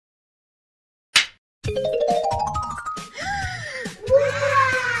Wow!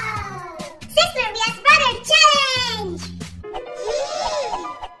 Sister vs. Brother Challenge!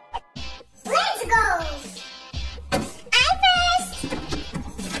 Let's go! I first!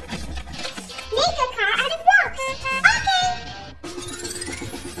 Make a car out of blocks. Okay!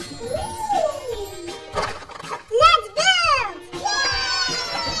 Let's build!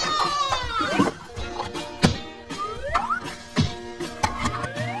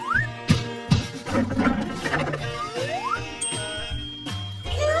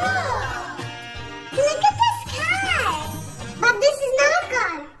 Look at this car! But this is not a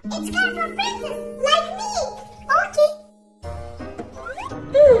car. It's car for princess like me. Okay.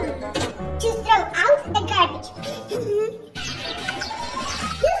 To throw out the garbage.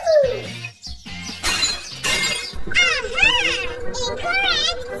 Aha!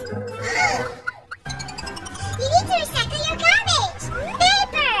 Incorrect. You need to recycle your garbage.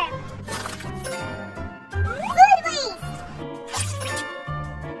 Paper. Food waste.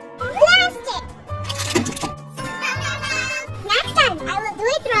 Plastic. Next time I will do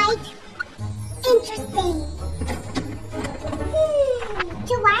it right. Interesting.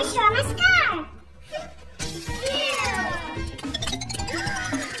 To wash Roma's car.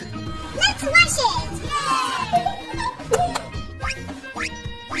 Let's wash it.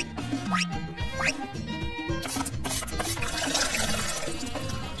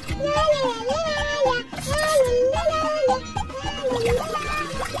 La, la, la, la, la, la, la, la, la, la, la.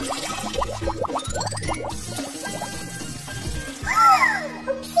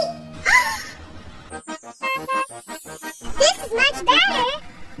 This is much better.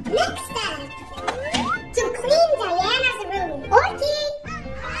 Next time, to clean Diana's room. Okay.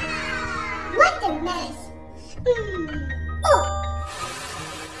 What a mess. Oh.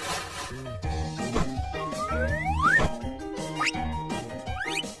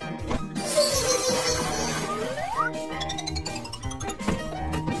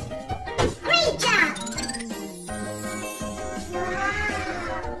 Great job.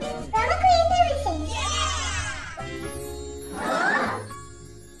 Roma cleaned everything.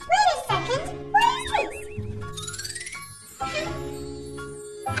 Wait a second. What is this?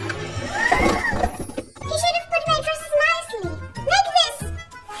 You should have put my dresses nicely. Like this.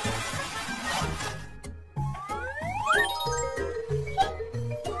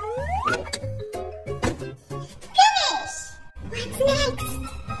 Finish. What's next?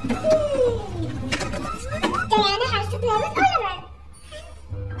 Diana has to play with Oliver.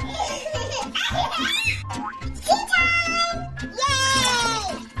 Tea time! Yay!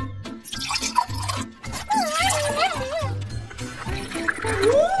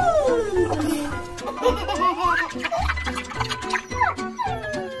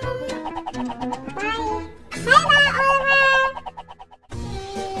 Bye. Bye-bye, Oliver.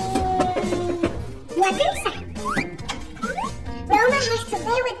 What's inside? Roma has to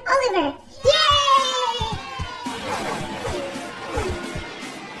play with Oliver. Yay!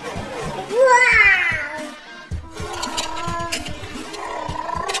 Wow!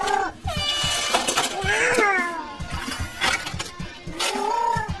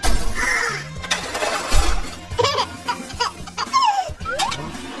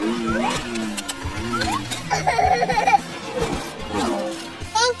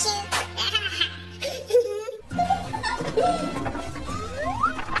 Thank you.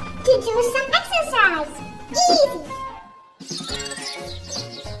 To do some exercise. Easy.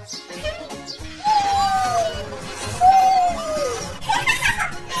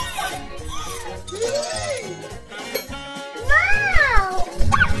 Wow!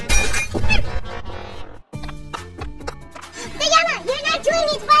 Diana, you're not doing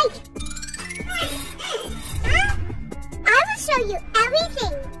it right. I will show you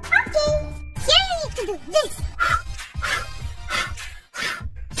everything. Okay. Here you need to do this.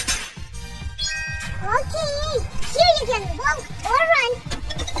 Okay. Here you can walk or run.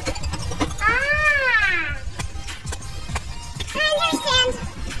 I understand.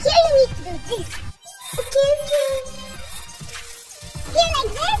 Here you need to do this. Okay. Here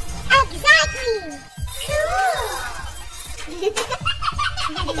like this? Exactly.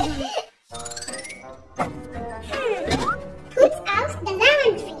 Put out the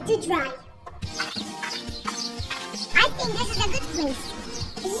lemon tree to dry. I think this is a good place.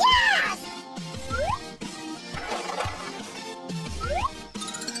 Yes!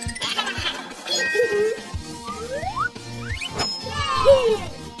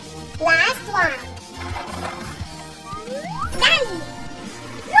 Last one. Done.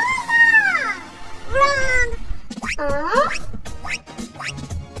 Roma! Wrong. Oh.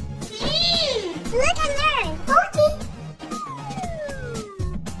 Look and learn. Okay.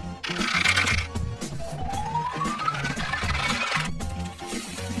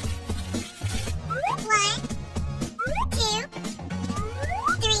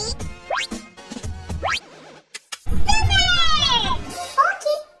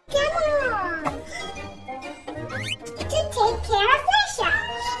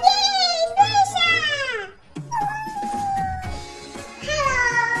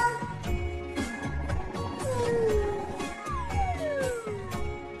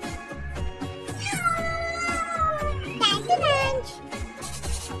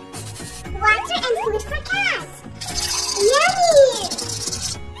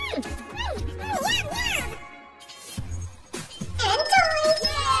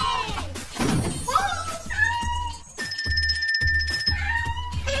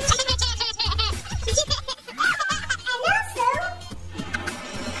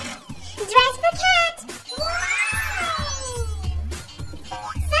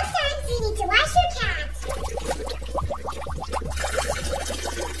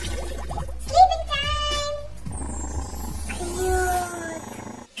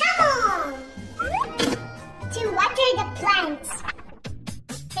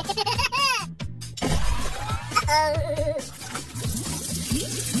 Roma,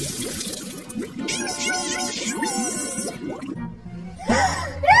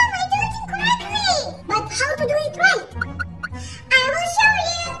 I do it incorrectly! But how to do it right? I will show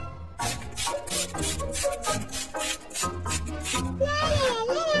you! La la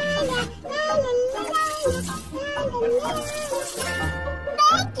la la la la la la la la.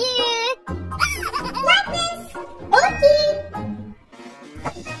 Thank you! Like this! Okay!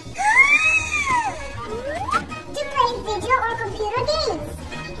 To play video or computer games.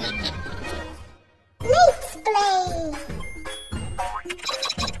 Let's play!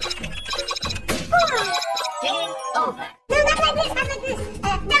 Game over. No, not like this, not like this.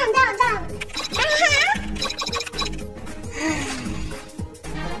 Down, down, down.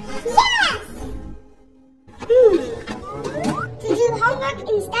 Yes! To do homework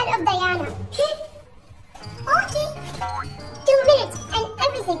instead of Diana. Okay. 2 minutes and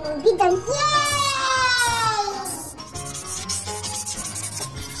everything will be done. Yay!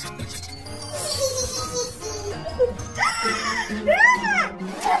 Roma!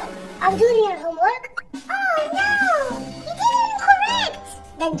 I'm doing your homework. Oh no! You did it incorrect!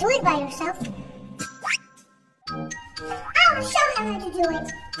 Then do it by yourself. I'll show you how to do it.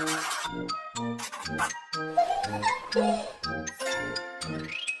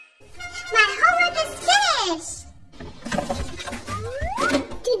 My homework is finished!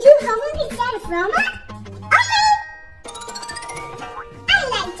 To do homework instead of Roma? Okay! I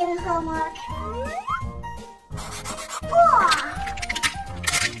like doing homework. Cool!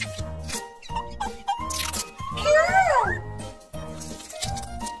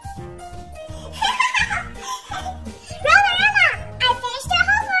 Roma, I finished your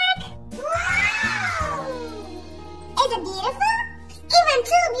homework! Wow! Is it beautiful? Even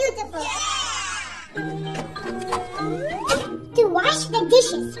too beautiful! To wash the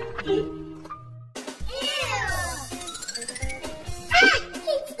dishes.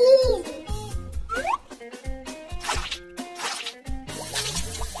 It's easy.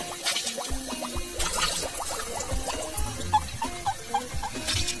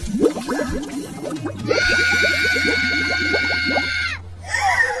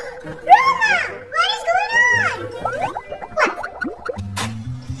 Roma, what is going on? What?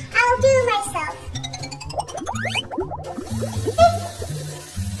 I'll do myself.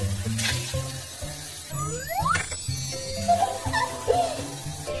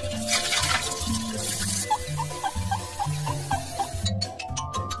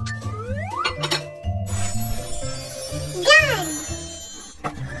 Done.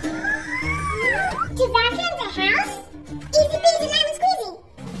 To vacuum the house? Easy peasy lemon squeezy.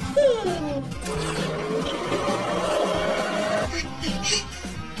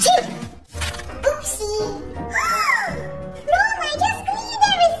 Oopsie. Roma, I just cleaned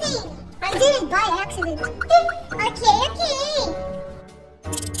everything. I did it by accident. Okay.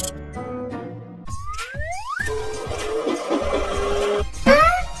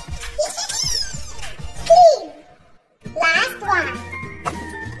 Clean. Last one.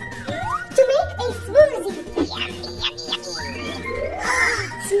 To make a smoothie.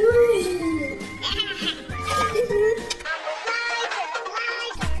 Smoothie.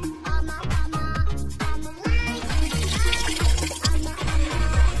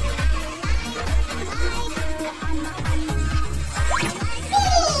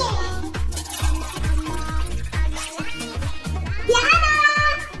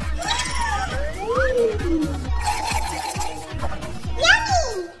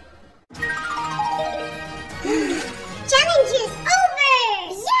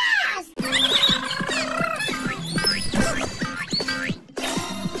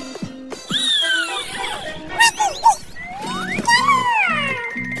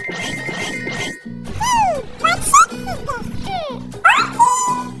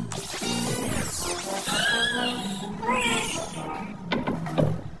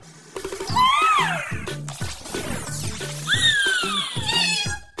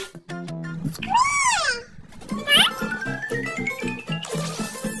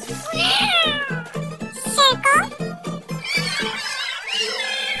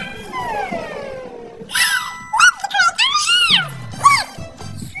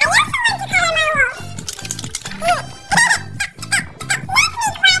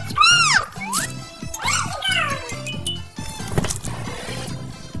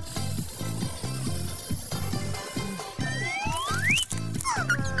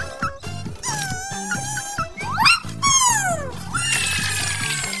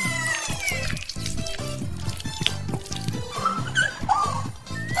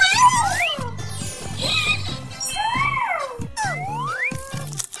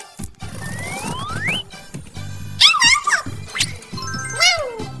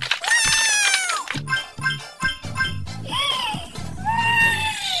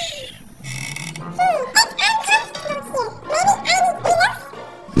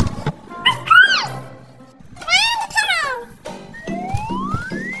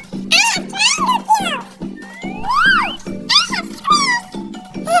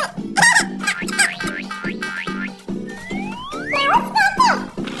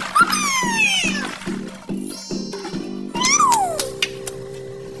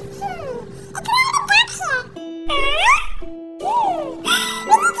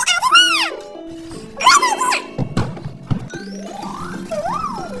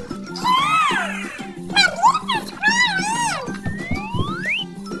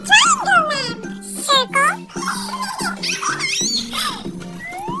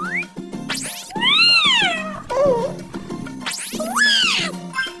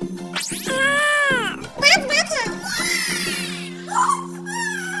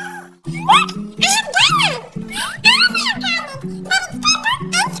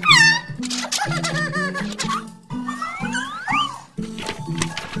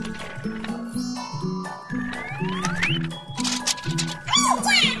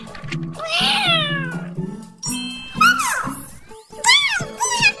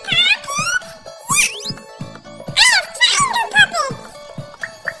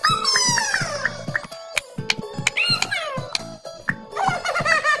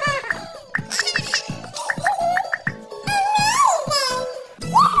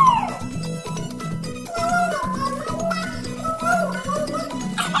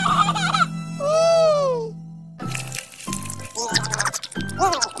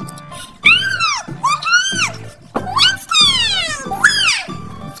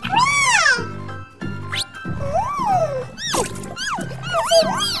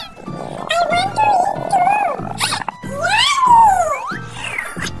 Wow,